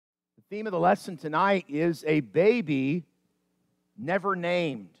theme of the lesson tonight is a baby never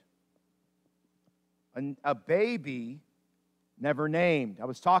named. A baby never named. I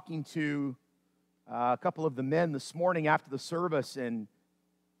was talking to a couple of the men this morning after the service, and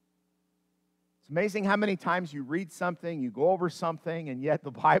it's amazing how many times you read something, you go over something, and yet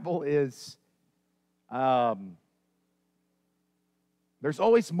the Bible is, there's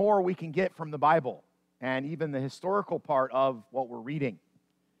always more we can get from the Bible, and even the historical part of what we're reading.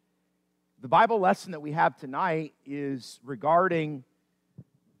 The Bible lesson that we have tonight is regarding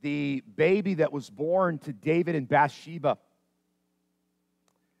the baby that was born to David and Bathsheba.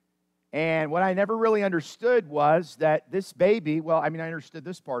 And what I never really understood was that this baby, I understood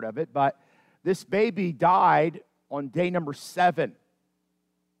this part of it, but this baby died on day number 7.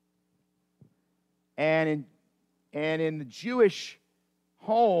 And in the Jewish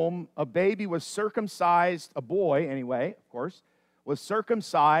home, a baby was circumcised, a boy anyway, of course, was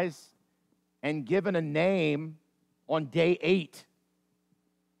circumcised and given a name on day 8.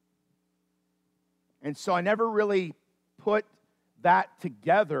 And so I never really put that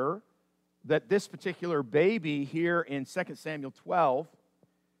together, that this particular baby here in 2 Samuel 12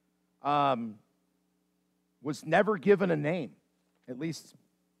 was never given a name, at least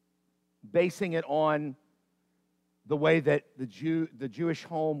basing it on the way that the Jewish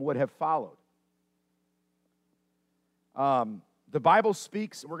home would have followed. The Bible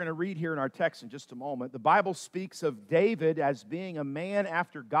speaks, we're going to read here in our text in just a moment, the Bible speaks of David as being a man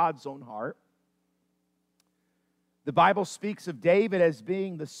after God's own heart. The Bible speaks of David as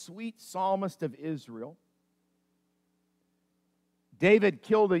being the sweet psalmist of Israel. David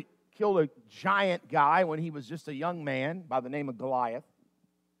killed a giant guy when he was just a young man by the name of Goliath.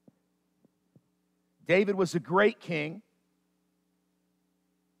 David was a great king,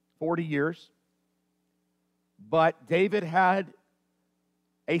 40 years. But David had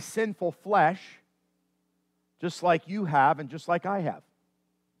a sinful flesh, just like you have and just like I have.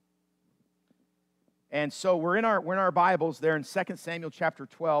 And so we're in our Bibles there in 2 Samuel chapter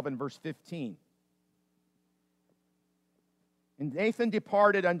 12 and verse 15. And Nathan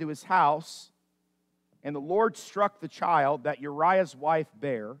departed unto his house, and the Lord struck the child that Uriah's wife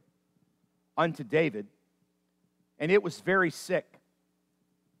bare unto David, and it was very sick.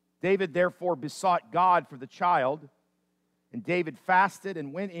 David therefore besought God for the child, and David fasted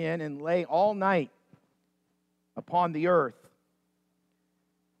and went in and lay all night upon the earth.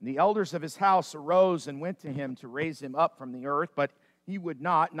 And the elders of his house arose and went to him to raise him up from the earth, but he would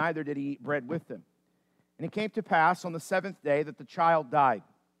not, neither did he eat bread with them. And it came to pass on the 7th day that the child died.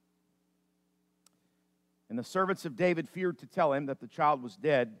 And the servants of David feared to tell him that the child was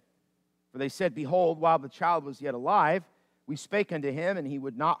dead, for they said, Behold, while the child was yet alive, we spake unto him, and he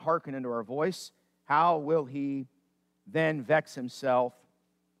would not hearken unto our voice. How will he then vex himself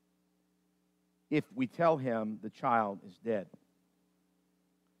if we tell him the child is dead?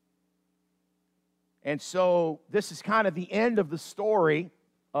 And so this is kind of the end of the story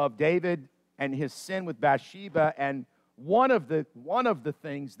of David and his sin with Bathsheba. And one of the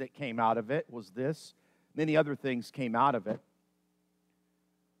things that came out of it was this. Many other things came out of it.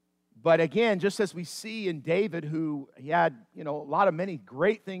 But again, just as we see in David, who he had, many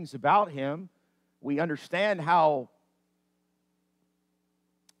great things about him, we understand how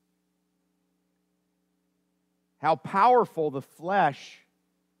powerful the flesh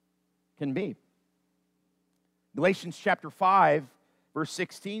can be. Galatians chapter 5, verse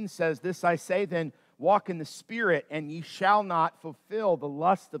 16 says, This I say then, walk in the Spirit, and ye shall not fulfill the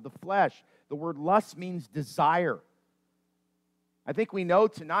lust of the flesh. The word lust means desire. I think we know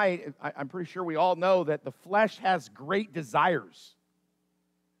tonight, I'm pretty sure we all know that the flesh has great desires.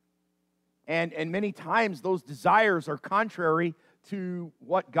 And many times those desires are contrary to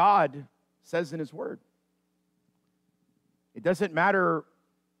what God says in His Word. It doesn't matter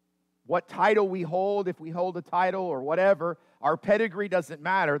what title we hold, if we hold a title or whatever, our pedigree doesn't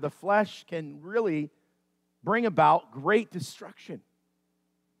matter. The flesh can really bring about great destruction.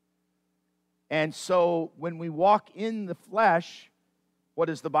 And so when we walk in the flesh, what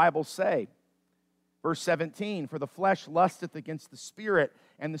does the Bible say? Verse 17, For the flesh lusteth against the Spirit,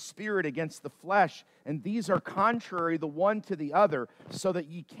 and the Spirit against the flesh, and these are contrary the one to the other, so that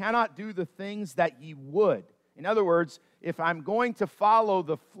ye cannot do the things that ye would. In other words, if I'm going to follow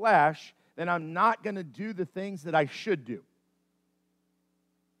the flesh, then I'm not going to do the things that I should do.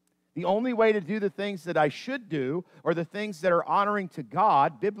 The only way to do the things that I should do, or the things that are honoring to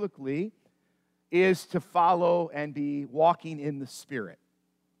God, biblically, is to follow and be walking in the Spirit.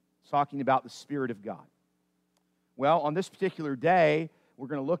 It's talking about the Spirit of God. Well, on this particular day, we're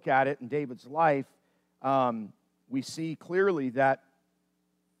going to look at it in David's life. We see clearly that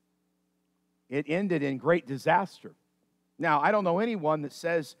it ended in great disaster. Now, I don't know anyone that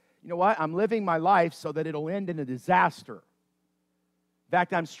says, you know what, I'm living my life so that it'll end in a disaster. In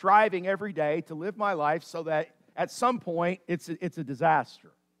fact, I'm striving every day to live my life so that at some point it's a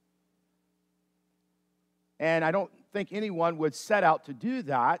disaster. And I don't think anyone would set out to do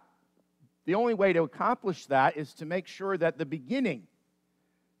that. The only way to accomplish that is to make sure that the beginning,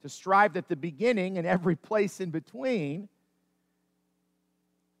 to strive that the beginning and every place in between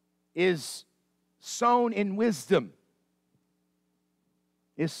is sown in wisdom,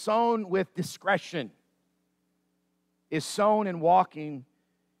 is sown with discretion, is sown in walking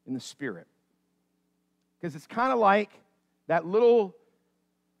in the Spirit. Because it's kind of like that little,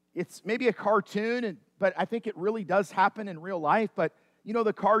 it's maybe a cartoon, but I think it really does happen in real life. But you know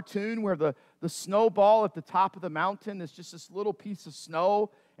the cartoon where the snowball at the top of the mountain is just this little piece of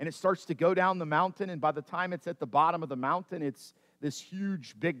snow, and it starts to go down the mountain, and by the time it's at the bottom of the mountain, it's this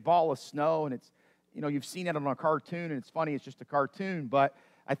huge big ball of snow, and it's, you know, you've seen it on a cartoon, and it's funny, it's just a cartoon, but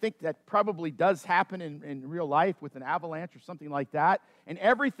I think that probably does happen in real life with an avalanche or something like that, and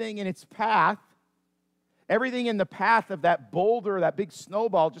everything in its path, everything in the path of that boulder, that big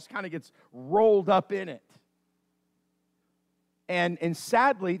snowball, just kind of gets rolled up in it. And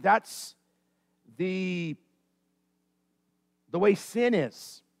sadly, that's the way sin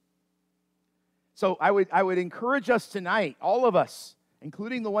is. So I would encourage us tonight, all of us,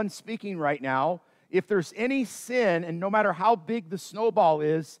 including the one speaking right now, if there's any sin, and no matter how big the snowball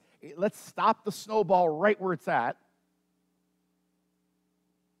is, let's stop the snowball right where it's at.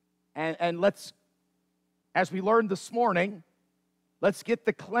 And let's, as we learned this morning, let's get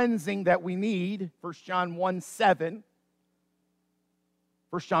the cleansing that we need. 1 John 1:7,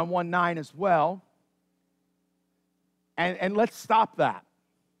 1 John 1:9 as well. And let's stop that.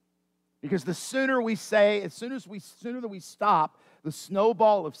 Because the sooner we say, sooner that we stop the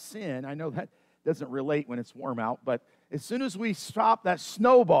snowball of sin, I know that doesn't relate when it's warm out, but as soon as we stop that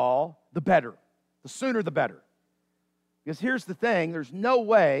snowball, the better. The sooner the better. Because here's the thing, there's no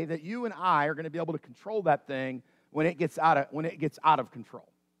way that you and I are going to be able to control that thing when it gets out of control.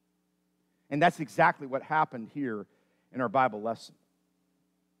 And that's exactly what happened here in our Bible lesson.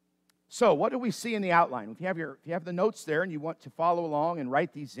 So, what do we see in the outline? If you have the notes there and you want to follow along and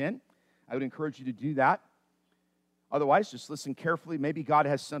write these in, I would encourage you to do that. Otherwise, just listen carefully. Maybe God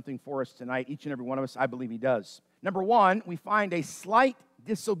has something for us tonight. Each and every one of us, I believe He does. Number one, we find a slight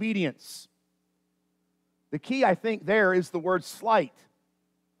disobedience. The key, I think, there is the word slight.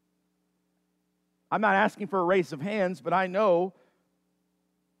 I'm not asking for a raise of hands, but I know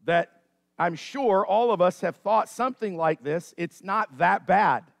that I'm sure all of us have thought something like this. It's not that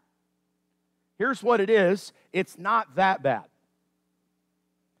bad. Here's what it is. It's not that bad.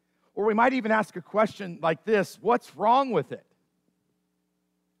 Or we might even ask a question like this: what's wrong with it?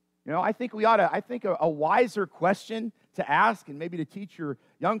 You know, I think a wiser question to ask, and maybe to teach your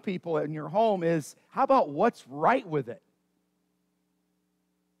young people in your home, is how about what's right with it?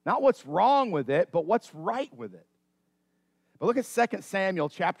 Not what's wrong with it, but what's right with it. But look at 2 Samuel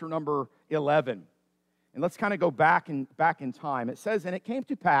chapter number 11. And let's kind of go back in time. It says, "And it came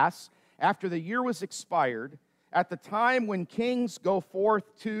to pass, after the year was expired, at the time when kings go forth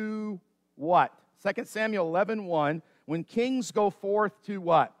to" what? 2 Samuel 11:1, when kings go forth to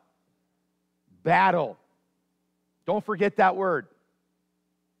what? Battle. Don't forget that word.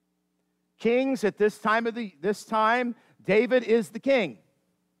 Kings at this time, David is the king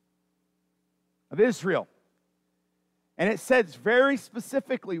of Israel. And it says very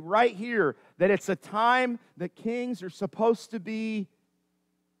specifically right here that it's a time that kings are supposed to be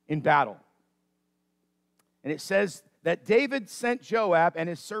in battle. And it says that David sent Joab and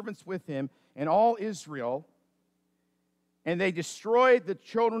his servants with him and all Israel, and they destroyed the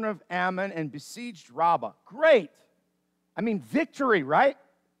children of Ammon and besieged Rabbah. Great. I mean, victory, right?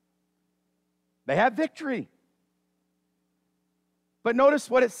 They have victory. But notice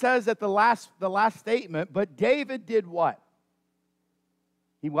what it says at the last statement. But David did what?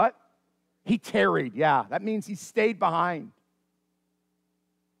 He what? He tarried. Yeah, that means he stayed behind.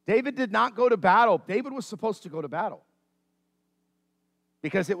 David did not go to battle. David was supposed to go to battle,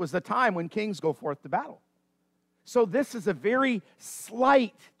 because it was the time when kings go forth to battle. So this is a very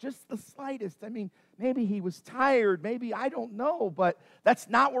slight, just the slightest. I mean, maybe he was tired, maybe, I don't know, but that's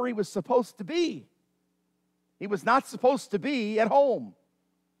not where he was supposed to be. He was not supposed to be at home.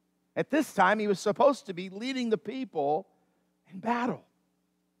 At this time, he was supposed to be leading the people in battle.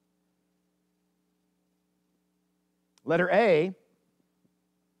 Letter A,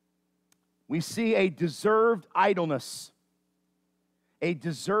 we see a deserved idleness. A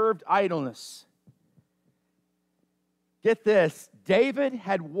deserved idleness. Get this, David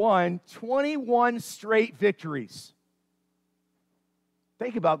had won 21 straight victories.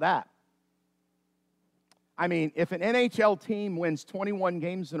 Think about that. I mean, if an NHL team wins 21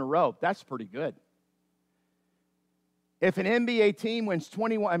 games in a row, that's pretty good. If an NBA team wins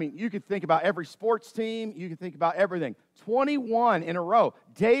 21, I mean, you could think about every sports team, you could think about everything. 21 in a row.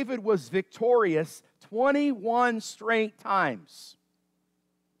 David was victorious 21 straight times.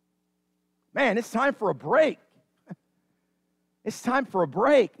 Man, it's time for a break. It's time for a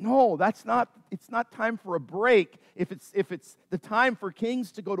break. No, it's not time for a break. If it's the time for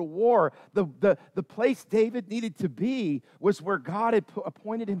kings to go to war, the place David needed to be was where God had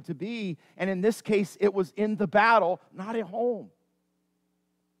appointed him to be, and in this case, it was in the battle, not at home.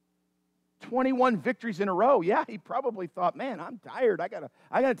 21 victories in a row. Yeah, he probably thought, man, I'm tired. I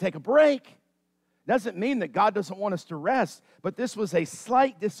gotta take a break. Doesn't mean that God doesn't want us to rest, but this was a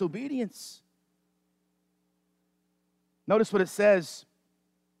slight disobedience. Notice what it says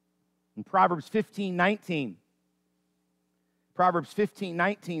in Proverbs 15:19. Proverbs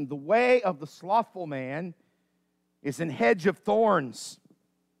 15:19. The way of the slothful man is an hedge of thorns.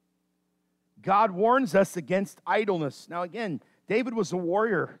 God warns us against idleness. Now again, David was a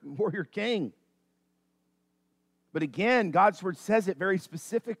warrior king. But again, God's word says it very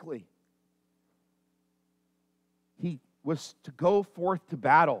specifically. He was to go forth to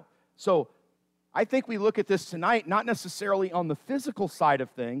battle. So I think we look at this tonight not necessarily on the physical side of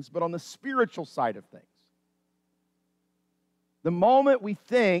things, but on the spiritual side of things. The moment we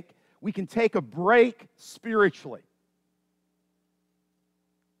think we can take a break spiritually,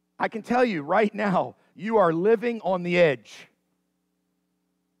 I can tell you right now, you are living on the edge.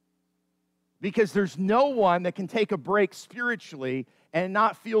 Because there's no one that can take a break spiritually and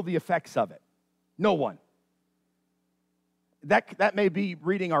not feel the effects of it. No one. That may be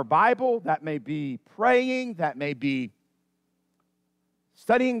reading our Bible, that may be praying, that may be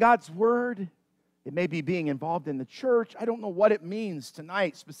studying God's Word, it may be being involved in the church. I don't know what it means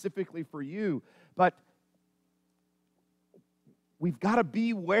tonight specifically for you, but we've got to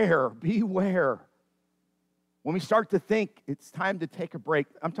beware. When we start to think it's time to take a break,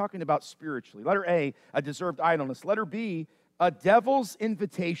 I'm talking about spiritually. Letter A, a deserved idleness. Letter B, a devil's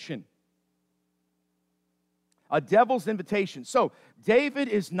invitation. A devil's invitation. So, David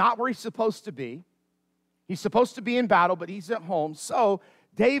is not where he's supposed to be. He's supposed to be in battle, but he's at home. So,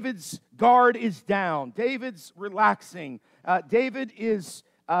 David's guard is down. David's relaxing. David is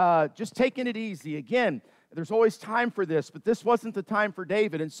just taking it easy. Again, there's always time for this, but this wasn't the time for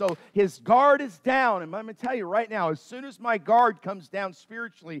David. And so, his guard is down. And I'm going to tell you right now, as soon as my guard comes down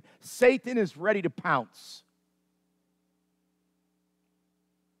spiritually, Satan is ready to pounce.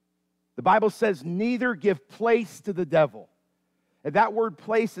 The Bible says, neither give place to the devil. And that word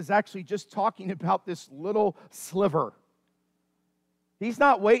place is actually just talking about this little sliver. He's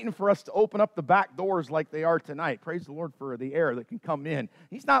not waiting for us to open up the back doors like they are tonight. Praise the Lord for the air that can come in.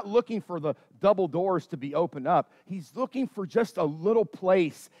 He's not looking for the double doors to be opened up. He's looking for just a little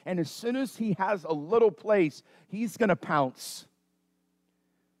place. And as soon as he has a little place, he's going to pounce.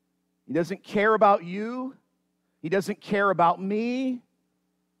 He doesn't care about you. He doesn't care about me.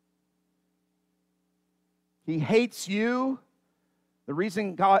 He hates you. The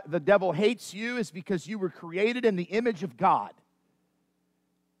reason the devil hates you is because you were created in the image of God.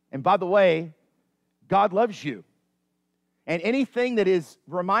 And by the way, God loves you. And anything that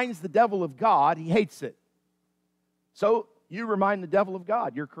reminds the devil of God, he hates it. So you remind the devil of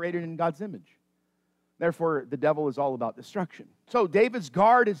God. You're created in God's image. Therefore, the devil is all about destruction. So David's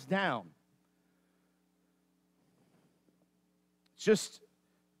guard is down.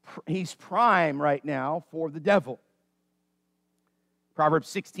 He's prime right now for the devil. Proverbs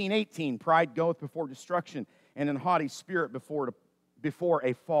 16:18, pride goeth before destruction, and an haughty spirit before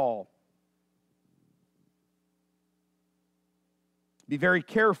a fall. Be very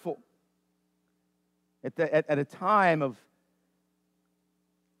careful at a time of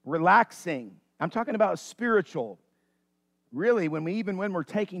relaxing. I'm talking about spiritual. Really, when we're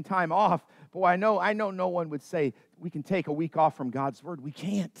taking time off, boy, I know no one would say we can take a week off from God's Word. We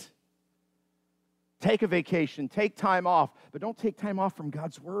can't. Take a vacation, take time off, but don't take time off from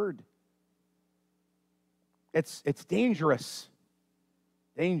God's Word. It's dangerous.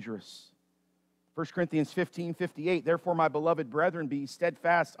 Dangerous. 1 Corinthians 15:58, therefore, my beloved brethren, be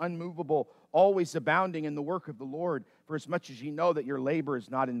steadfast, unmovable, always abounding in the work of the Lord, for as much as ye know that your labor is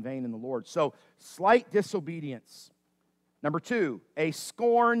not in vain in the Lord. So, slight disobedience. Number 2, a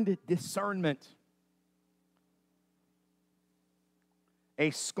scorned discernment.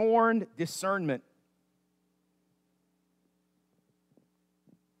 A scorned discernment.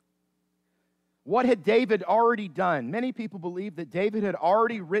 What had David already done? Many people believe that David had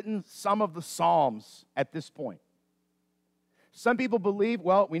already written some of the Psalms at this point. Some people believe,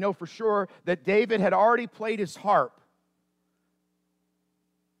 well, we know for sure, that David had already played his harp.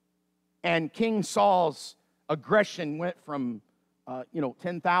 And King Saul's aggression went from,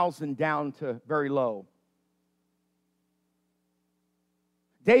 10,000 down to very low.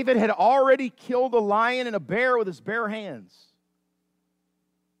 David had already killed a lion and a bear with his bare hands.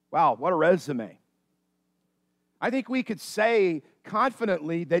 Wow, what a resume. I think we could say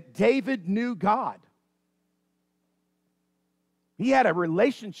confidently that David knew God. He had a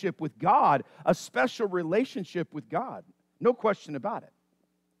relationship with God, a special relationship with God. No question about it.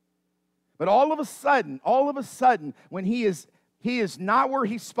 But all of a sudden, when he is not where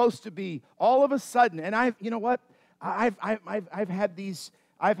he's supposed to be, all of a sudden, and I've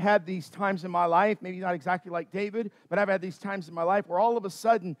had these times in my life, maybe not exactly like David, but I've had these times in my life where all of a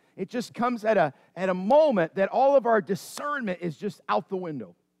sudden it just comes at a moment that all of our discernment is just out the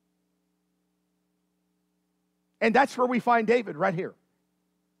window. And that's where we find David right here.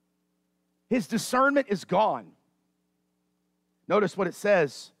 His discernment is gone. Notice what it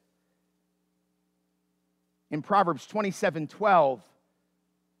says in Proverbs 27:12.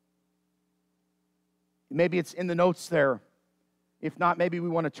 Maybe it's in the notes there. If not, maybe we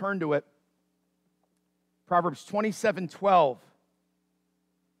want to turn to it. Proverbs 27:12.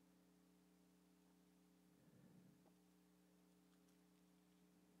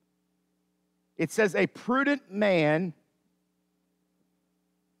 It says, a prudent man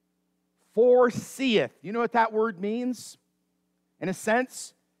foreseeth. You know what that word means? In a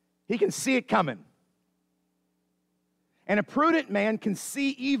sense, he can see it coming. And a prudent man can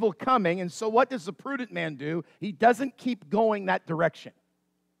see evil coming, and so what does a prudent man do? He doesn't keep going that direction.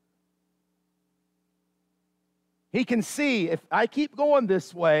 He can see, if I keep going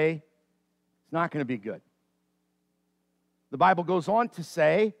this way, it's not going to be good. The Bible goes on to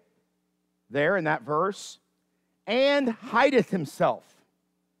say, there in that verse, and hideth himself.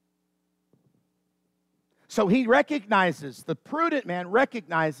 So he recognizes, the prudent man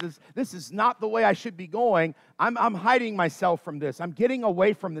recognizes, this is not the way I should be going. I'm hiding myself from this. I'm getting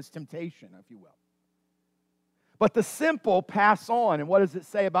away from this temptation, if you will. But the simple pass on. And what does it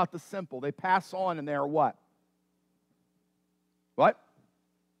say about the simple? They pass on and they are what? What?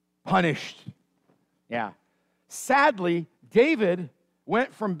 Punished. Yeah. Sadly, David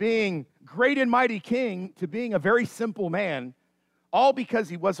went from being great and mighty king to being a very simple man, all because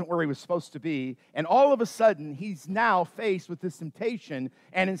he wasn't where he was supposed to be. And all of a sudden, he's now faced with this temptation.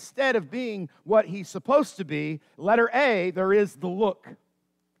 And instead of being what he's supposed to be, letter A, there is the look.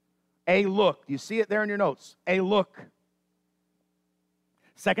 A look. Do you see it there in your notes? A look.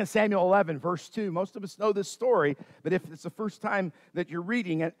 2 Samuel 11, verse 2. Most of us know this story, but if it's the first time that you're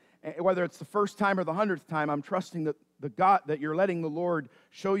reading it, whether it's the first time or the 100th time, I'm trusting that that you're letting the Lord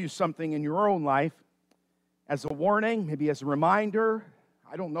show you something in your own life as a warning, maybe as a reminder.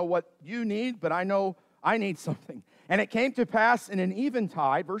 I don't know what you need, but I know I need something. And it came to pass in an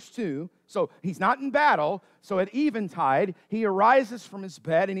eventide, verse 2, so he's not in battle, so at eventide, he arises from his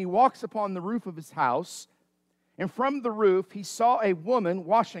bed and he walks upon the roof of his house, and from the roof he saw a woman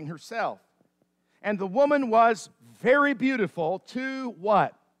washing herself. And the woman was very beautiful to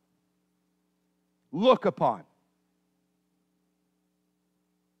what? Look upon.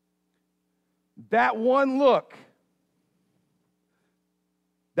 That one look,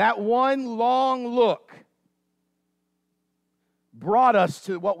 that one long look brought us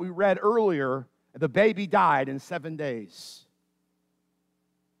to what we read earlier. The baby died in 7 days.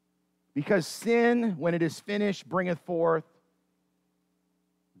 Because sin, when it is finished, bringeth forth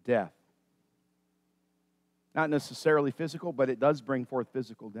death. Not necessarily physical, but it does bring forth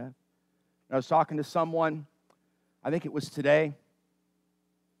physical death. I was talking to someone, I think it was today,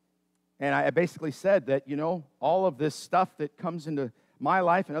 and I basically said that, all of this stuff that comes into my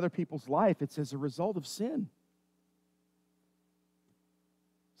life and other people's life, it's as a result of sin.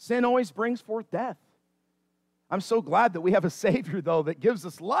 Sin always brings forth death. I'm so glad that we have a Savior, though, that gives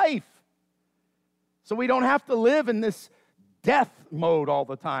us life. So we don't have to live in this death mode all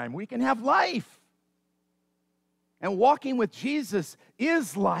the time. We can have life. And walking with Jesus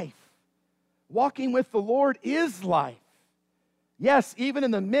is life. Walking with the Lord is life. Yes, even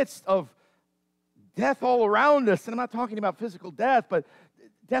in the midst of death all around us, and I'm not talking about physical death, but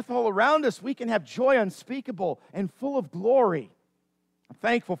death all around us, we can have joy unspeakable and full of glory. I'm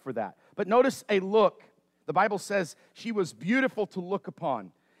thankful for that. But notice a look. The Bible says she was beautiful to look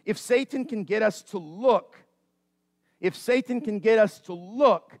upon. If Satan can get us to look,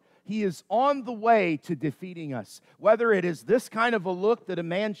 He is on the way to defeating us. Whether it is this kind of a look that a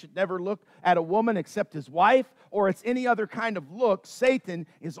man should never look at a woman except his wife, or it's any other kind of look, Satan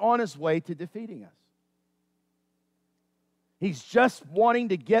is on his way to defeating us. He's just wanting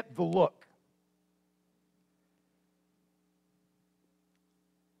to get the look.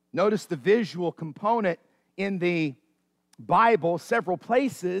 Notice the visual component in the Bible, several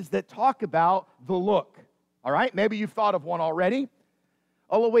places that talk about the look. All right, maybe you've thought of one already.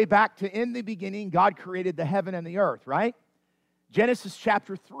 All the way back to in the beginning, God created the heaven and the earth, right? Genesis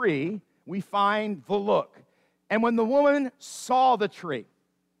chapter 3, we find the look. And when the woman saw the tree,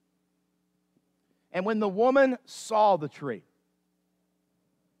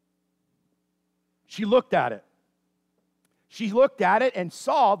 she looked at it. She looked at it and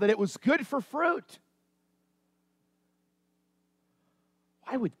saw that it was good for fruit.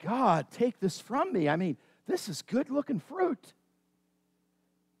 Why would God take this from me? I mean, this is good-looking fruit.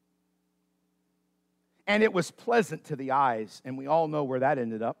 And it was pleasant to the eyes, and we all know where that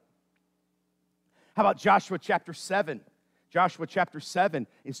ended up. How about Joshua chapter 7? Joshua chapter 7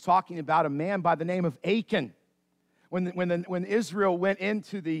 is talking about a man by the name of Achan. When Israel went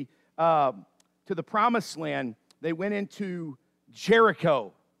into the promised land, they went into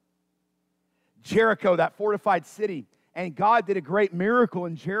Jericho. Jericho, that fortified city. And God did a great miracle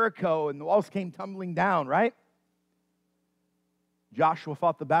in Jericho, and the walls came tumbling down, right? Joshua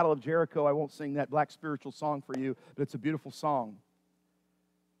fought the battle of Jericho. I won't sing that black spiritual song for you, but it's a beautiful song.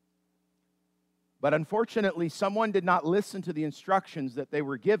 But unfortunately, someone did not listen to the instructions that they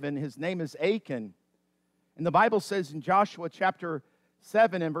were given. His name is Achan. And the Bible says in Joshua chapter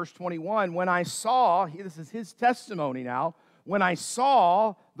 7 and verse 21, when I saw, this is his testimony now, when I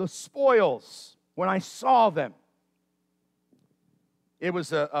saw the spoils, when I saw them, it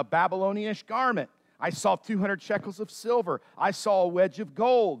was a Babylonian garment. I saw 200 shekels of silver. I saw a wedge of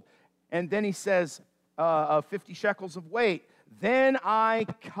gold. And then he says, 50 shekels of weight. Then I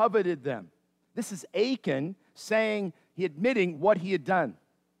coveted them. This is Achan saying, admitting what he had done.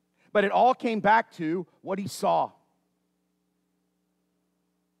 But it all came back to what he saw.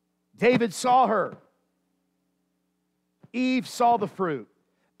 David saw her. Eve saw the fruit.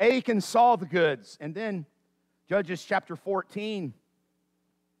 Achan saw the goods. And then Judges chapter 14.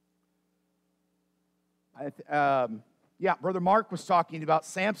 Brother Mark was talking about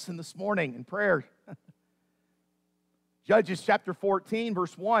Samson this morning in prayer. Judges chapter 14,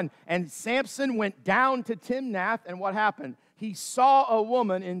 verse 1. And Samson went down to Timnath, and what happened? He saw a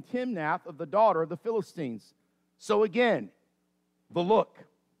woman in Timnath of the daughter of the Philistines. So again, the look.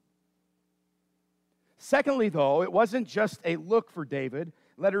 Secondly, though, it wasn't just a look for David.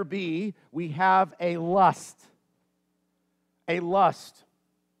 Letter B, we have a lust. A lust.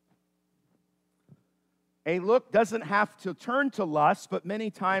 A look doesn't have to turn to lust, but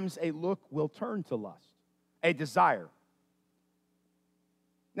many times a look will turn to lust. A desire.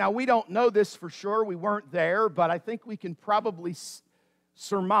 Now, we don't know this for sure. We weren't there, but I think we can probably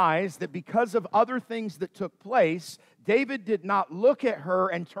surmise that because of other things that took place, David did not look at her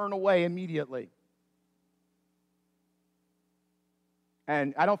and turn away immediately.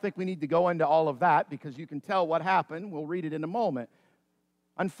 And I don't think we need to go into all of that because you can tell what happened. We'll read it in a moment.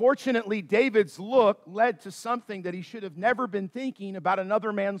 Unfortunately, David's look led to something that he should have never been thinking about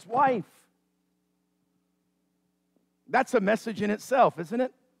another man's wife. That's a message in itself, isn't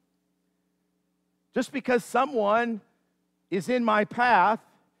it? Just because someone is in my path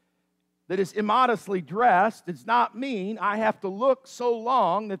that is immodestly dressed does not mean I have to look so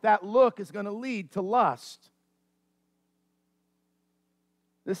long that that look is going to lead to lust.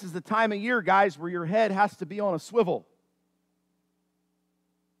 This is the time of year, guys, where your head has to be on a swivel.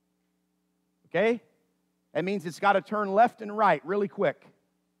 Okay? That means it's got to turn left and right really quick.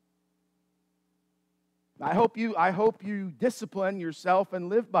 I hope you discipline yourself and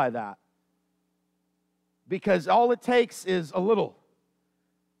live by that. Because all it takes is a little.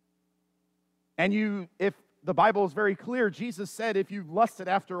 And if the Bible is very clear, Jesus said if you've lusted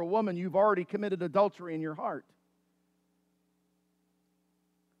after a woman, you've already committed adultery in your heart.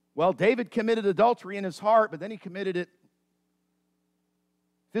 Well, David committed adultery in his heart, but then he committed it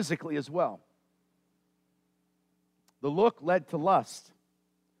physically as well. The look led to lust.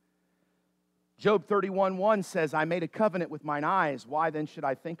 Job 31:1 says, I made a covenant with mine eyes. Why then should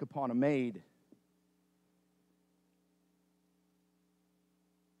I think upon a maid?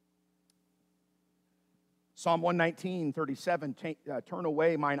 Psalm 119:37, turn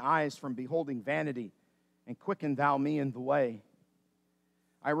away mine eyes from beholding vanity, and quicken thou me in the way.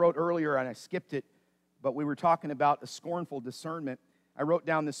 I wrote earlier, and I skipped it, but we were talking about a scornful discernment. I wrote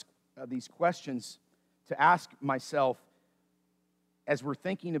down these questions to ask myself. as we're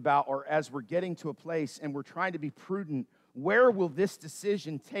thinking about, or as we're getting to a place and we're trying to be prudent, where will this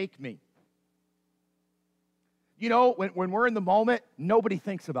decision take me? You know, when we're in the moment, nobody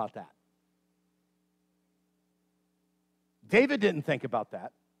thinks about that. David didn't think about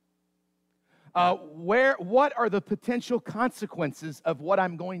that. What are the potential consequences of what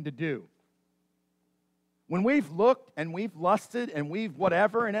I'm going to do? When we've looked and we've lusted and we've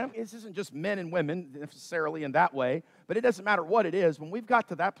whatever, and this isn't just men and women necessarily in that way, but it doesn't matter what it is. When we've got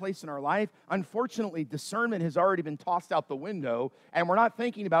to that place in our life, unfortunately, discernment has already been tossed out the window, and we're not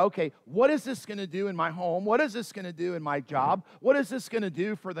thinking about, okay, what is this going to do in my home? What is this going to do in my job? What is this going to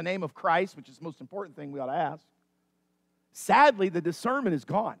do for the name of Christ, which is the most important thing we ought to ask? Sadly, the discernment is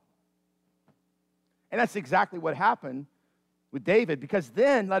gone. And that's exactly what happened with David, because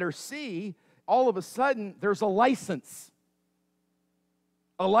then, letter C, all of a sudden, there's a license.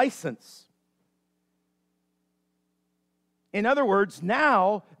 A license. In other words,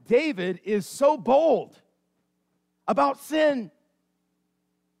 now David is so bold about sin.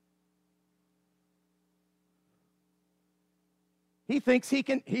 He thinks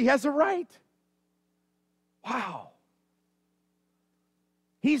he has a right. Wow.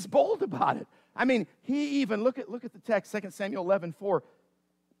 He's bold about it. I mean, he even, look at the text, 2 Samuel 11:4.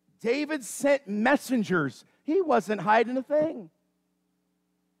 David sent messengers. He wasn't hiding a thing.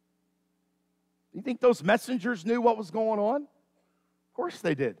 You think those messengers knew what was going on? Of course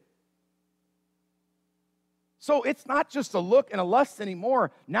they did. So it's not just a look and a lust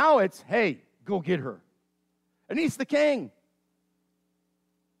anymore. Now it's, hey, go get her. And he's the king.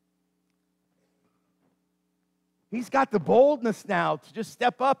 He's got the boldness now to just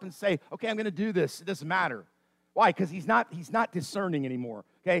step up and say, okay, I'm going to do this. It doesn't matter. Why? Because he's not discerning anymore.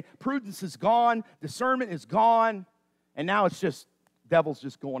 Okay? Prudence is gone, discernment is gone, and now it's just devil's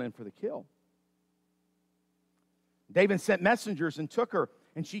just going in for the kill. David sent messengers and took her,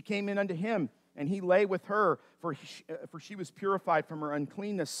 and she came in unto him, and he lay with her, for she was purified from her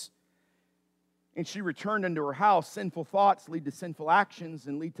uncleanness. And she returned unto her house. Sinful thoughts lead to sinful actions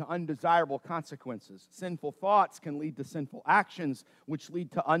and lead to undesirable consequences. Sinful thoughts can lead to sinful actions, which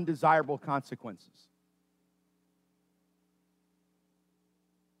lead to undesirable consequences.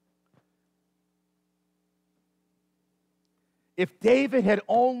 If David had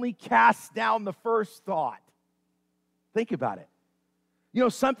only cast down the first thought, think about it. You know,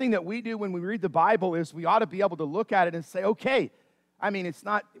 something that we do when we read the Bible is we ought to be able to look at it and say, okay, I mean,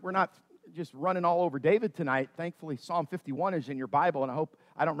 we're not just running all over David tonight. Thankfully, Psalm 51 is in your Bible, and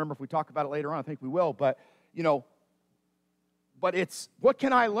I don't remember if we talk about it later on. I think we will, but, you know, but it's, what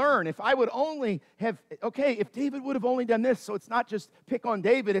can I learn? If I would only have, okay, if David would have only done this, so it's not just pick on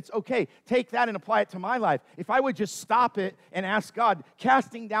David, it's okay, take that and apply it to my life. If I would just stop it and ask God,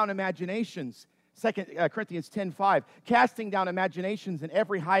 casting down imaginations, 2 Corinthians 10:5, casting down imaginations and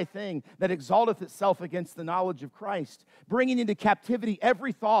every high thing that exalteth itself against the knowledge of Christ, bringing into captivity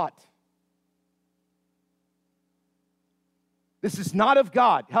every thought. This is not of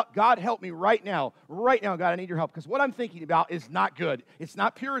God. God, help me right now. Right now, God, I need your help. Because what I'm thinking about is not good. It's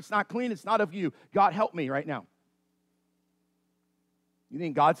not pure. It's not clean. It's not of you. God, help me right now. You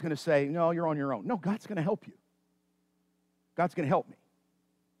think God's going to say, no, you're on your own. No, God's going to help you. God's going to help me.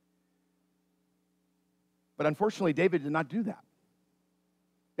 But unfortunately, David did not do that.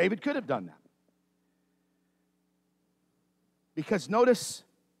 David could have done that. Because notice,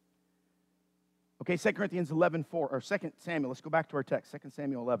 okay, 2 Corinthians 11:4, or 2 Samuel, let's go back to our text, 2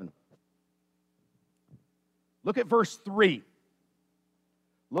 Samuel 11. Look at verse 3.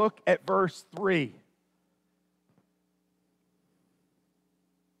 Look at verse 3.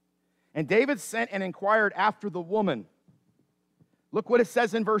 And David sent and inquired after the woman. Look what it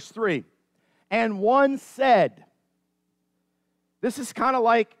says in verse 3. And one said, this is kind of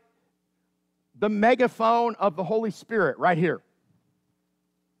like the megaphone of the Holy Spirit right here.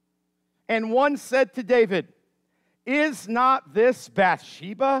 And one said to David, is not this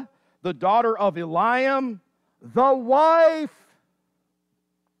Bathsheba, the daughter of Eliam, the wife?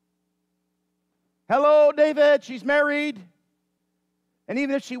 Hello, David, she's married. And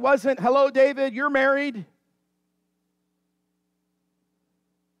even if she wasn't, hello, David, you're married.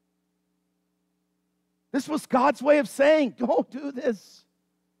 This was God's way of saying, don't do this.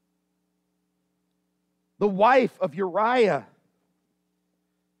 The wife of Uriah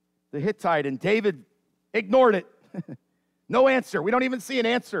the Hittite, and David ignored it. No answer. We don't even see an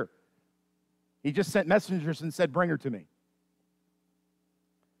answer. He just sent messengers and said, bring her to me.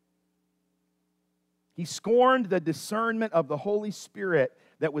 He scorned the discernment of the Holy Spirit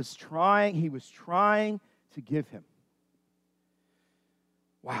that he was trying to give him.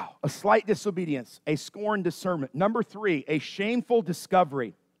 Wow. A slight disobedience, a scorned discernment. Number 3, a shameful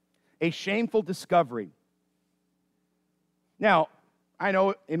discovery. A shameful discovery. Now, I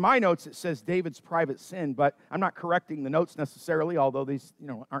know in my notes it says David's private sin, but I'm not correcting the notes necessarily, although these,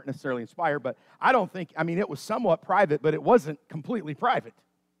 aren't necessarily inspired. But I don't think, it was somewhat private, but it wasn't completely private.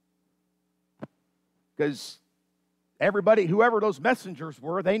 Because everybody, whoever those messengers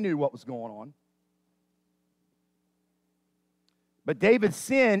were, they knew what was going on. But David's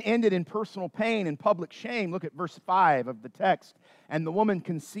sin ended in personal pain and public shame. Look at verse 5 of the text. And the woman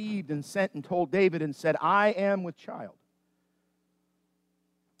conceived and sent and told David and said, I am with child.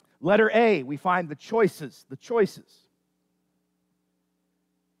 Letter A, we find the choices. The choices.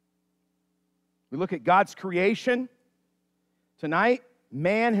 We look at God's creation. Tonight,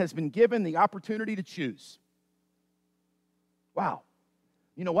 man has been given the opportunity to choose. Wow.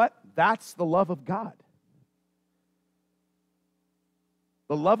 You know what? That's the love of God.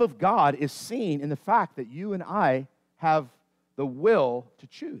 The love of God is seen in the fact that you and I have the will to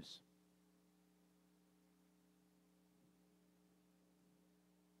choose.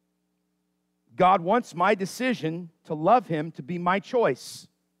 God wants my decision to love Him to be my choice,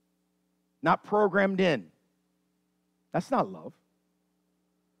 not programmed in. That's not love.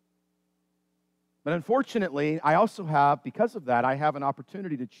 But unfortunately, I also have, because of that, I have an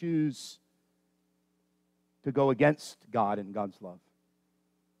opportunity to choose to go against God and God's love.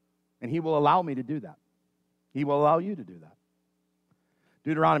 And He will allow me to do that. He will allow you to do that.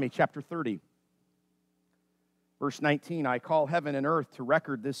 Deuteronomy chapter 30, verse 19, I call heaven and earth to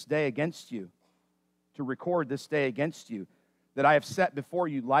record this day against you, to record this day against you, that I have set before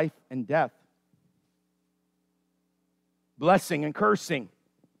you life and death, blessing and cursing.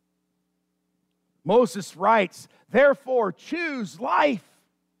 Moses writes, therefore choose life.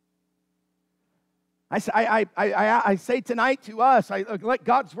 I say tonight to us, let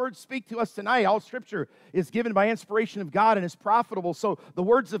God's word speak to us tonight. All Scripture is given by inspiration of God and is profitable. So the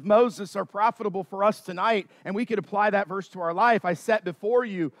words of Moses are profitable for us tonight, and we could apply that verse to our life. I set before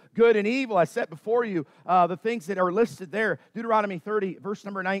you good and evil. I set before you the things that are listed there. Deuteronomy 30, verse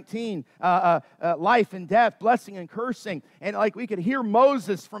number 19, life and death, blessing and cursing. And like we could hear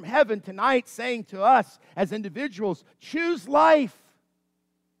Moses from heaven tonight saying to us as individuals, choose life.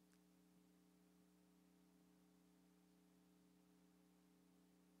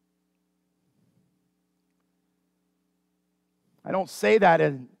 I don't say that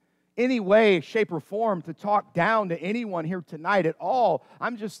in any way, shape, or form to talk down to anyone here tonight at all.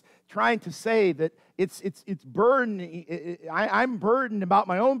 I'm just trying to say that it's burden. I'm burdened about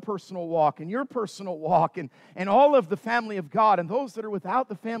my own personal walk and your personal walk and all of the family of God and those that are without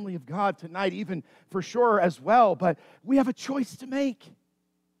the family of God tonight, even for sure as well. But we have a choice to make.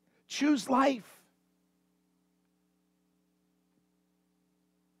 Choose life.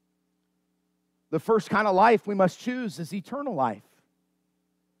 The first kind of life we must choose is eternal life.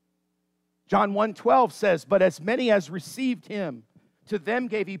 John 1:12 says, but as many as received Him, to them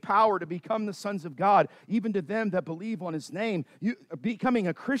gave He power to become the sons of God, even to them that believe on His name. Becoming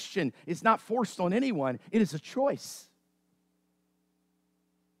a Christian is not forced on anyone. It is a choice.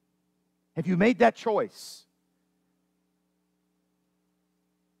 Have you made that choice?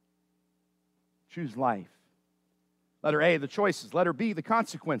 Choose life. Letter A, the choices. Letter B, the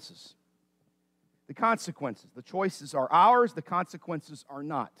consequences. The consequences. The choices are ours. The consequences are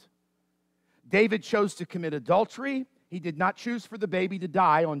not. David chose to commit adultery. He did not choose for the baby to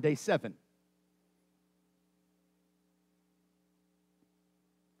die on day 7.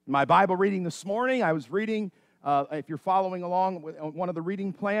 My Bible reading this morning, I was reading, if you're following along with one of the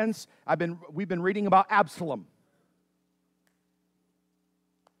reading plans, we've been reading about Absalom.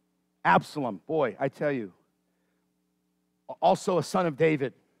 Absalom, boy, I tell you, also a son of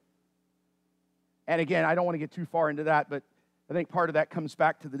David. And again, I don't want to get too far into that, but I think part of that comes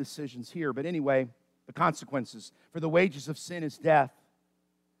back to the decisions here. But anyway, the consequences. For the wages of sin is death.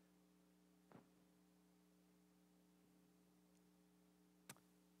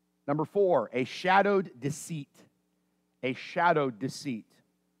 Number 4, a shadowed deceit. A shadowed deceit.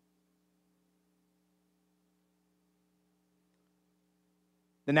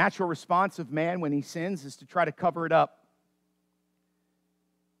 The natural response of man when he sins is to try to cover it up.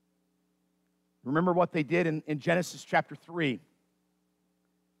 Remember what they did in Genesis chapter 3.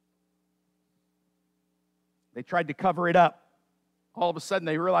 They tried to cover it up. All of a sudden,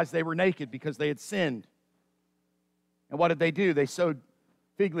 they realized they were naked because they had sinned. And what did they do? They sewed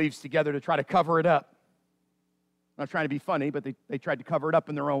fig leaves together to try to cover it up. I'm not trying to be funny, but they tried to cover it up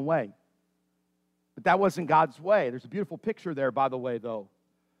in their own way. But that wasn't God's way. There's a beautiful picture there, by the way, though.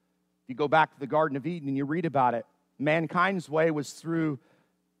 If you go back to the Garden of Eden and you read about it, mankind's way was through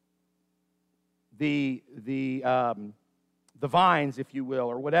the vines, if you will,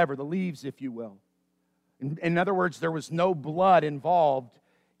 or whatever, the leaves, if you will. In other words, there was no blood involved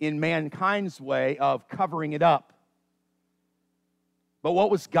in mankind's way of covering it up. But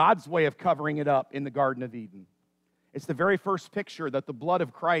what was God's way of covering it up in the Garden of Eden? It's the very first picture that the blood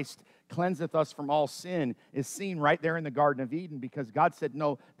of Christ cleanseth us from all sin is seen right there in the Garden of Eden, because God said,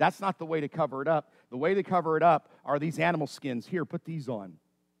 no, that's not the way to cover it up. The way to cover it up are these animal skins. Here, put these on.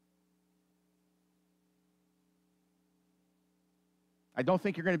 I don't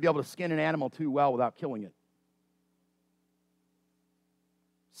think you're going to be able to skin an animal too well without killing it.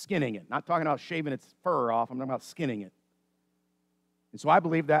 Skinning it. Not talking about shaving its fur off. I'm talking about skinning it. And so I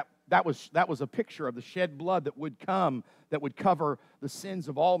believe that was a picture of the shed blood that would come, that would cover the sins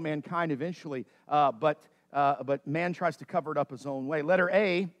of all mankind eventually. But man tries to cover it up his own way. Letter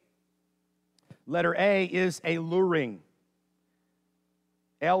A is alluring.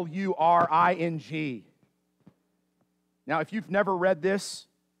 Luring. Now, if you've never read this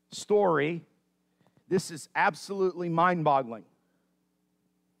story, this is absolutely mind-boggling.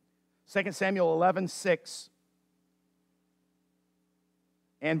 2 Samuel 11:6.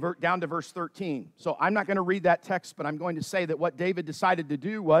 And down to verse 13. So I'm not going to read that text, but I'm going to say that what David decided to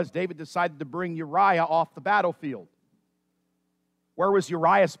do was David decided to bring Uriah off the battlefield. Where was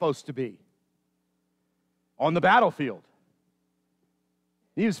Uriah supposed to be? On the battlefield.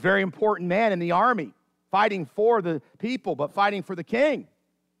 He was a very important man in the army, fighting for the people, but fighting for the king.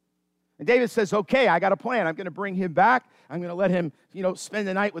 And David says, okay, I got a plan. I'm going to bring him back. I'm going to let him, spend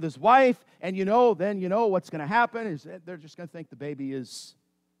the night with his wife. And then what's going to happen is that they're just going to think the baby is...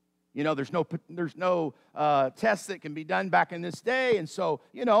 there's no test that can be done back in this day, and so,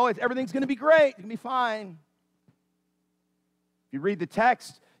 everything's going to be great. It's going to be fine. If you read the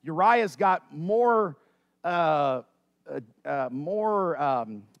text, Uriah's got more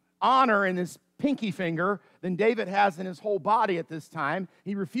honor in his pinky finger than David has in his whole body at this time.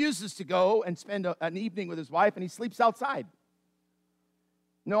 He refuses to go and spend an evening with his wife, and he sleeps outside.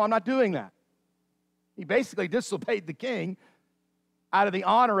 No, I'm not doing that. He basically disobeyed the king out of the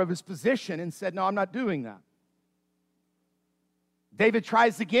honor of his position and said, no, I'm not doing that. David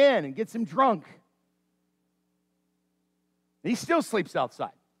tries again and gets him drunk. He still sleeps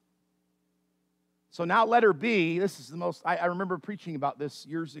outside. So now letter B, this is the most, I remember preaching about this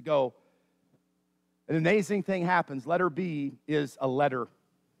years ago. An amazing thing happens. Letter B is a letter.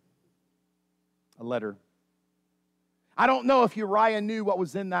 A letter. I don't know if Uriah knew what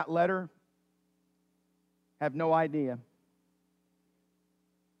was in that letter. Have no idea.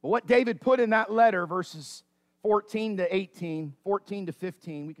 But what David put in that letter, verses 14 to 18, 14 to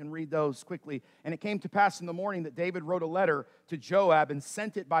 15, we can read those quickly. And it came to pass in the morning that David wrote a letter to Joab and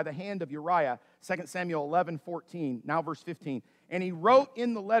sent it by the hand of Uriah. 2 Samuel 11:14, now verse 15. And he wrote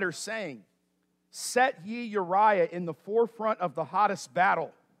in the letter saying, set ye Uriah in the forefront of the hottest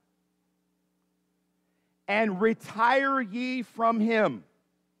battle, and retire ye from him.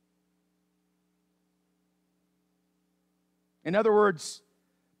 In other words,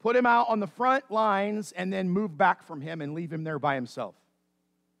 put him out on the front lines and then move back from him and leave him there by himself,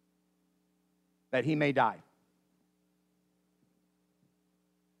 that he may die.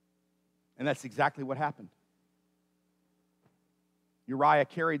 And that's exactly what happened. Uriah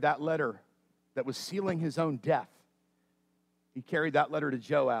carried that letter that was sealing his own death. He carried that letter to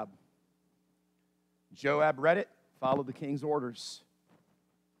Joab. Joab read it, followed the king's orders.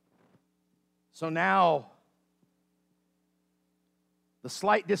 So now, the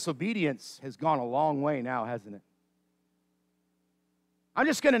slight disobedience has gone a long way now, hasn't it? I'm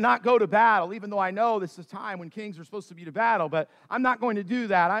just going to not go to battle, even though I know this is a time when kings are supposed to be to battle, but I'm not going to do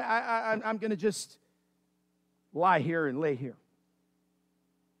that. I'm going to just lie here and lay here.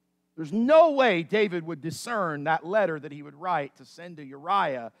 There's no way David would discern that letter that he would write to send to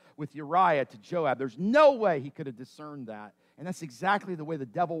Uriah with Uriah to Joab. There's no way he could have discerned that. And that's exactly the way the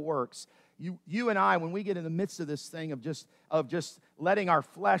devil works. You and I, when we get in the midst of this thing of just letting our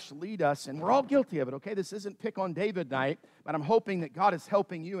flesh lead us, and we're all guilty of it, okay? This isn't pick on David night, but I'm hoping that God is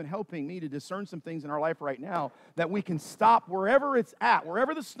helping you and helping me to discern some things in our life right now, that we can stop wherever it's at,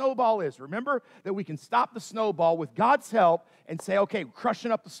 wherever the snowball is. Remember that we can stop the snowball with God's help and say, okay, we're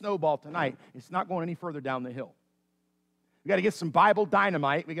crushing up the snowball tonight. It's not going any further down the hill. We got to get some Bible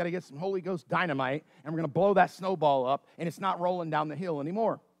dynamite. We got to get some Holy Ghost dynamite, and we're going to blow that snowball up, and it's not rolling down the hill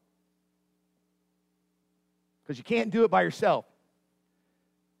anymore. Because you can't do it by yourself.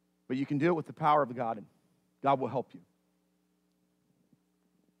 But you can do it with the power of God, and God will help you.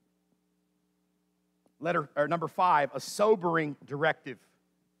 Number 5, a sobering directive.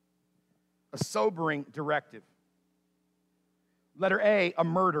 A sobering directive. Letter A, a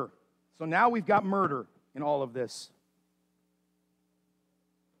murder. So now we've got murder in all of this.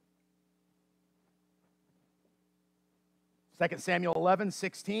 2 Samuel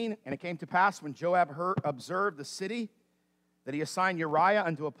 11:16, and it came to pass when Joab observed the city that he assigned Uriah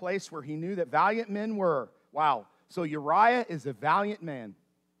unto a place where he knew that valiant men were. Wow. So Uriah is a valiant man.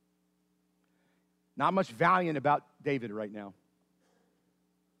 Not much valiant about David right now.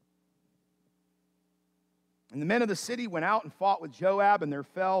 And the men of the city went out and fought with Joab, and there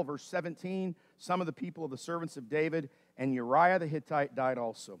fell, verse 17, some of the people of the servants of David, and Uriah the Hittite died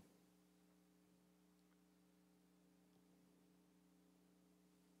also.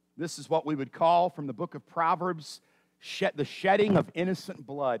 This is what we would call, from the book of Proverbs, the shedding of innocent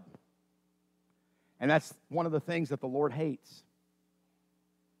blood. And that's one of the things that the Lord hates.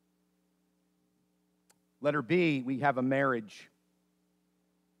 Letter B, we have a marriage.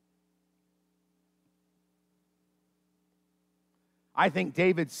 I think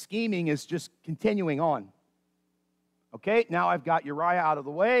David's scheming is just continuing on. Okay, now I've got Uriah out of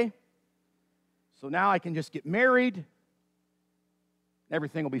the way, so now I can just get married.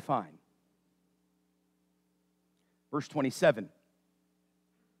 Everything will be fine. Verse 27.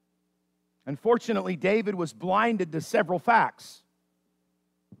 Unfortunately, David was blinded to several facts.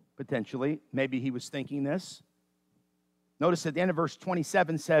 Potentially, maybe he was thinking this. Notice at the end of verse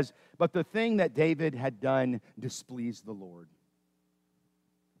 27 says, but the thing that David had done displeased the Lord.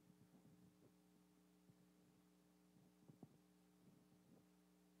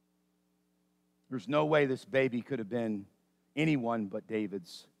 There's no way this baby could have been anyone but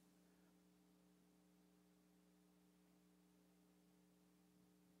David's.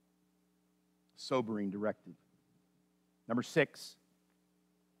 Sobering directive. Number 6,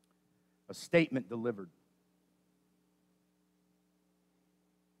 a statement delivered.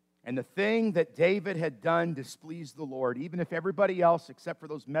 And the thing that David had done displeased the Lord, even if everybody else, except for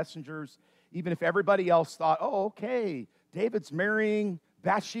those messengers, even if everybody else thought, oh, okay, David's marrying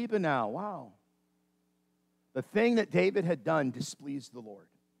Bathsheba now. Wow. The thing that David had done displeased the Lord.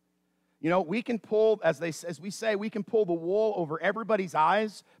 You know, we can pull, as we say, we can pull the wool over everybody's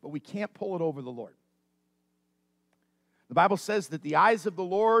eyes, but we can't pull it over the Lord. The Bible says that the eyes of the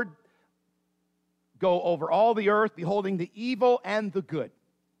Lord go over all the earth, beholding the evil and the good.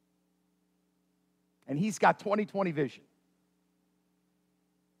 And He's got 20/20 vision.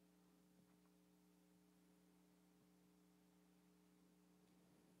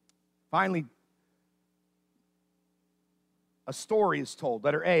 Finally, a story is told.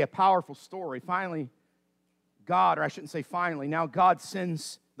 Letter A, a powerful story. Finally, God, or I shouldn't say finally, now God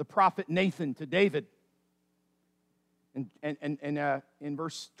sends the prophet Nathan to David. And in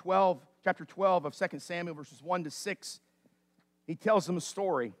verse 12, chapter 12 of 2 Samuel, verses 1 to 6, he tells him a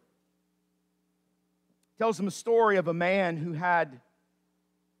story. He tells him a story of a man who had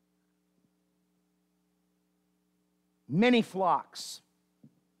many flocks,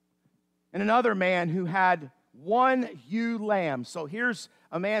 and another man who had one ewe lamb. So here's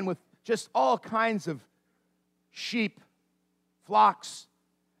a man with just all kinds of sheep, flocks,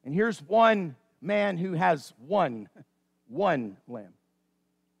 and here's one man who has one lamb.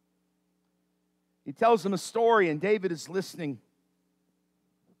 He tells him a story, and David is listening.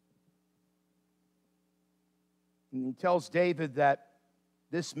 And he tells David that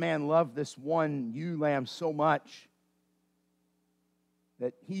this man loved this one ewe lamb so much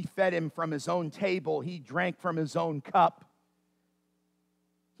that he fed him from his own table. He drank from his own cup.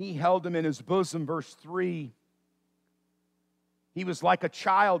 He held him in his bosom, verse 3. He was like a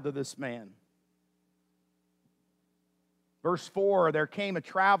child to this man. Verse 4, there came a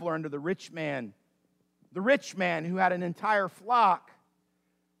traveler unto the rich man who had an entire flock.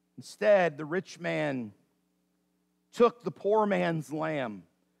 Instead, the rich man took the poor man's lamb,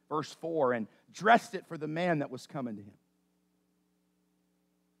 verse 4, and dressed it for the man that was coming to him.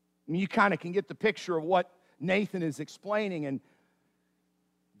 I mean, you kind of can get the picture of what Nathan is explaining. And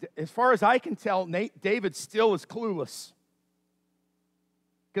as far as I can tell, David still is clueless.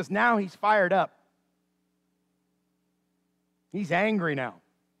 Because now he's fired up. He's angry now.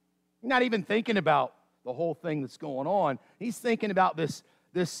 He's not even thinking about the whole thing that's going on. He's thinking about this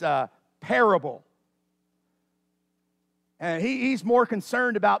parable. And he's more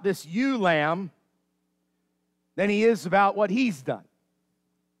concerned about this ewe lamb than he is about what he's done.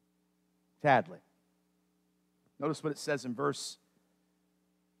 Sadly. Notice what it says in verse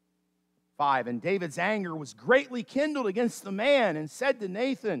 5. And David's anger was greatly kindled against the man, and said to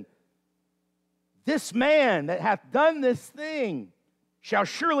Nathan, this man that hath done this thing shall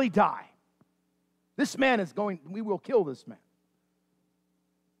surely die. This man is going, we will kill this man.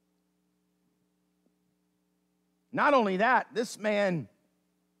 Not only that, this man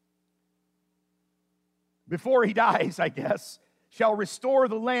before he dies, I guess, shall restore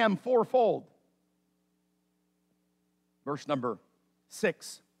the lamb fourfold. Verse number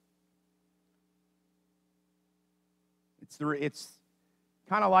 6. It's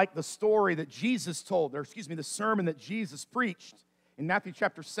kind of like the story that Jesus told, the sermon that Jesus preached in Matthew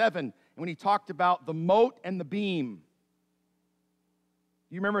chapter 7, when he talked about the mote and the beam.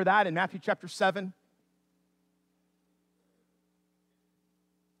 Do you remember that in Matthew chapter 7?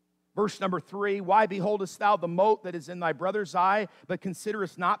 Verse number 3, why beholdest thou the mote that is in thy brother's eye, but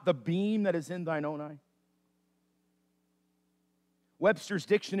considerest not the beam that is in thine own eye? Webster's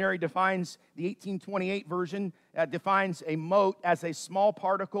dictionary defines, the 1828 version, defines a mote as a small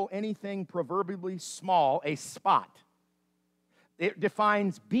particle, anything proverbially small, a spot. It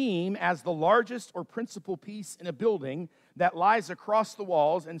defines beam as the largest or principal piece in a building that lies across the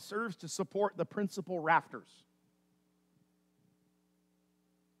walls and serves to support the principal rafters.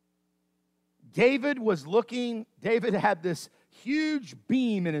 David had this huge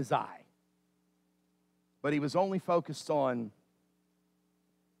beam in his eye, but he was only focused on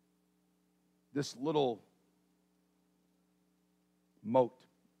this little mote.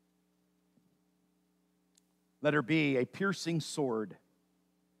 Let her be a piercing sword.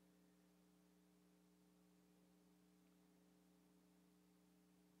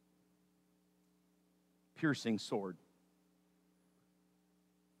 Piercing sword.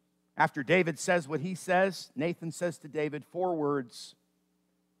 After David says what he says, Nathan says to David 4 words.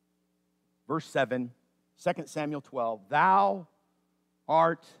 Verse 7, 2 Samuel 12, thou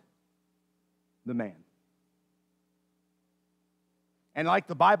art the man. And like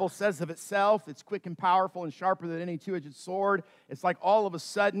the Bible says of itself, it's quick and powerful and sharper than any two-edged sword. It's like all of a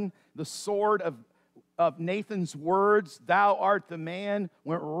sudden the sword of Nathan's words, thou art the man,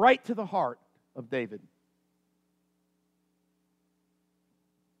 went right to the heart of David.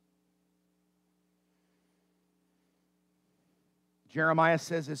 Jeremiah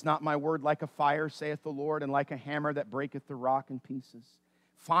says, is not my word like a fire, saith the Lord, and like a hammer that breaketh the rock in pieces?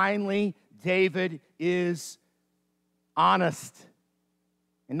 Finally, David is honest.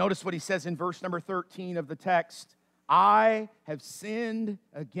 And notice what he says in verse number 13 of the text. I have sinned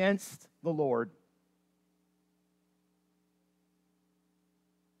against the Lord.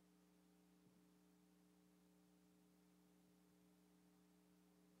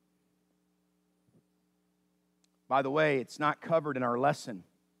 By the way, it's not covered in our lesson,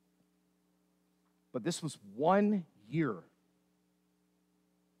 but this was 1 year.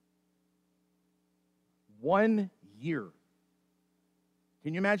 1 year.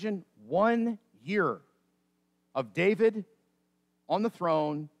 Can you imagine? 1 year of David on the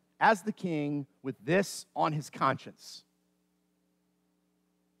throne as the king with this on his conscience.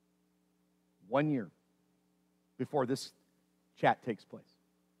 1 year before this chat takes place.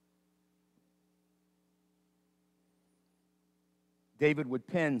 David would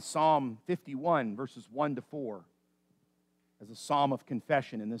pen Psalm 51, verses 1 to 4, as a psalm of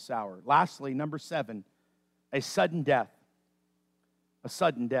confession in this hour. Lastly, number 7, a sudden death. A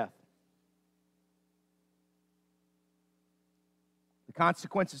sudden death. The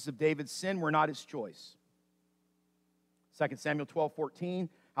consequences of David's sin were not his choice. 2 Samuel 12:14,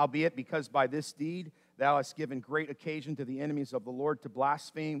 howbeit, because by this deed thou hast given great occasion to the enemies of the Lord to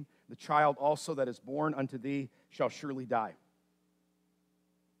blaspheme, the child also that is born unto thee shall surely die.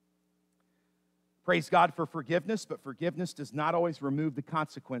 Praise God for forgiveness, but forgiveness does not always remove the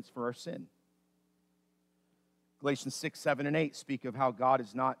consequence for our sin. Galatians 6, 7, and 8 speak of how God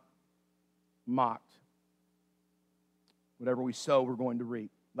is not mocked. Whatever we sow, we're going to reap.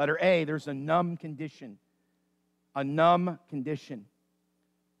 Letter A, there's a numb condition. A numb condition.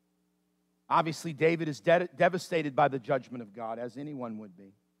 Obviously, David is devastated by the judgment of God, as anyone would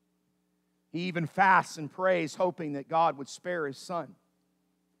be. He even fasts and prays, hoping that God would spare his son.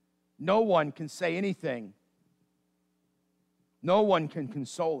 No one can say anything. No one can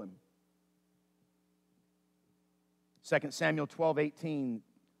console him. 2 Samuel 12:18,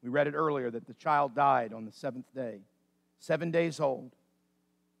 we read it earlier, that the child died on the 7th day, 7 days old.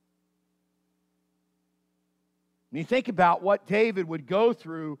 When you think about what David would go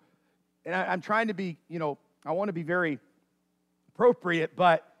through, and I'm trying to be, I want to be very appropriate,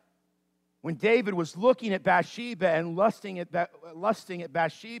 but when David was looking at Bathsheba and lusting at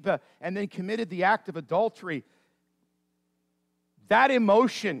Bathsheba and then committed the act of adultery, that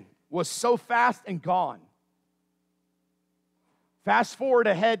emotion was so fast and gone. Fast forward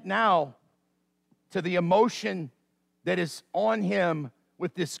ahead now to the emotion that is on him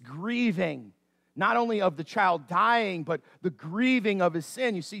with this grieving, not only of the child dying, but the grieving of his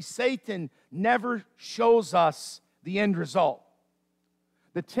sin. You see, Satan never shows us the end result.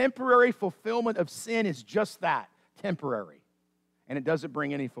 The temporary fulfillment of sin is just that, temporary. And it doesn't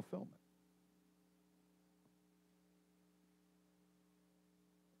bring any fulfillment.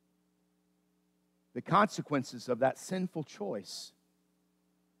 The consequences of that sinful choice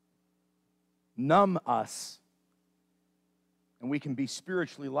numb us, and we can be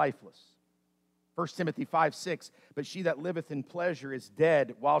spiritually lifeless. 1 Timothy 5:6, but she that liveth in pleasure is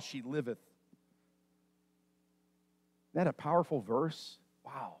dead while she liveth. Isn't that a powerful verse?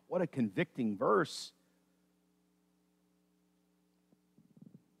 Wow, what a convicting verse.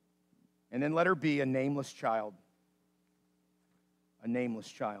 And then let her be a nameless child. A nameless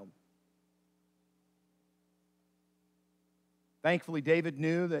child. Thankfully, David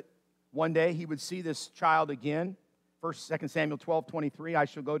knew that one day he would see this child again. 2 Samuel 12:23, I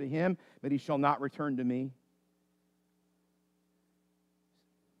shall go to him, but he shall not return to me.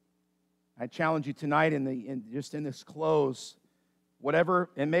 I challenge you tonight just in this close,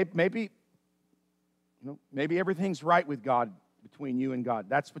 whatever, and maybe everything's right with God, between you and God.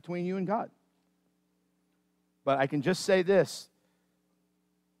 That's between you and God. But I can just say this.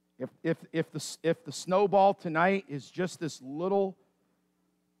 If the snowball tonight is just this little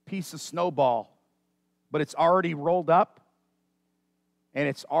piece of snowball, but it's already rolled up and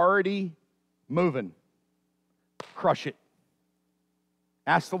it's already moving, crush it.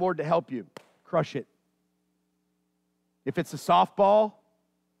 Ask the Lord to help you. Crush it. If it's a softball,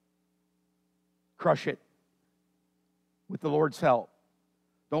 crush it with the Lord's help.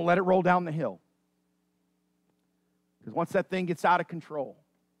 Don't let it roll down the hill. Because once that thing gets out of control,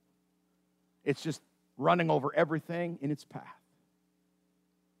 it's just running over everything in its path.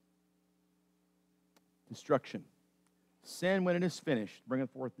 Destruction. Sin, when it is finished,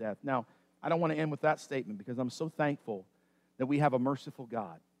 bringeth forth death. Now, I don't want to end with that statement because I'm so thankful that we have a merciful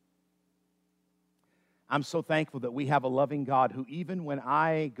God. I'm so thankful that we have a loving God who, even when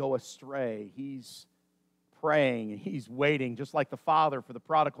I go astray, He's praying and He's waiting, just like the father for the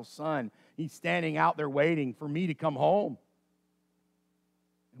prodigal son. He's standing out there waiting for me to come home.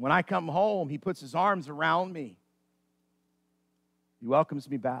 And when I come home, He puts His arms around me. He welcomes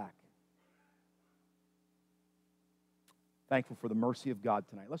me back. Thankful for the mercy of God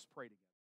tonight. Let's pray together.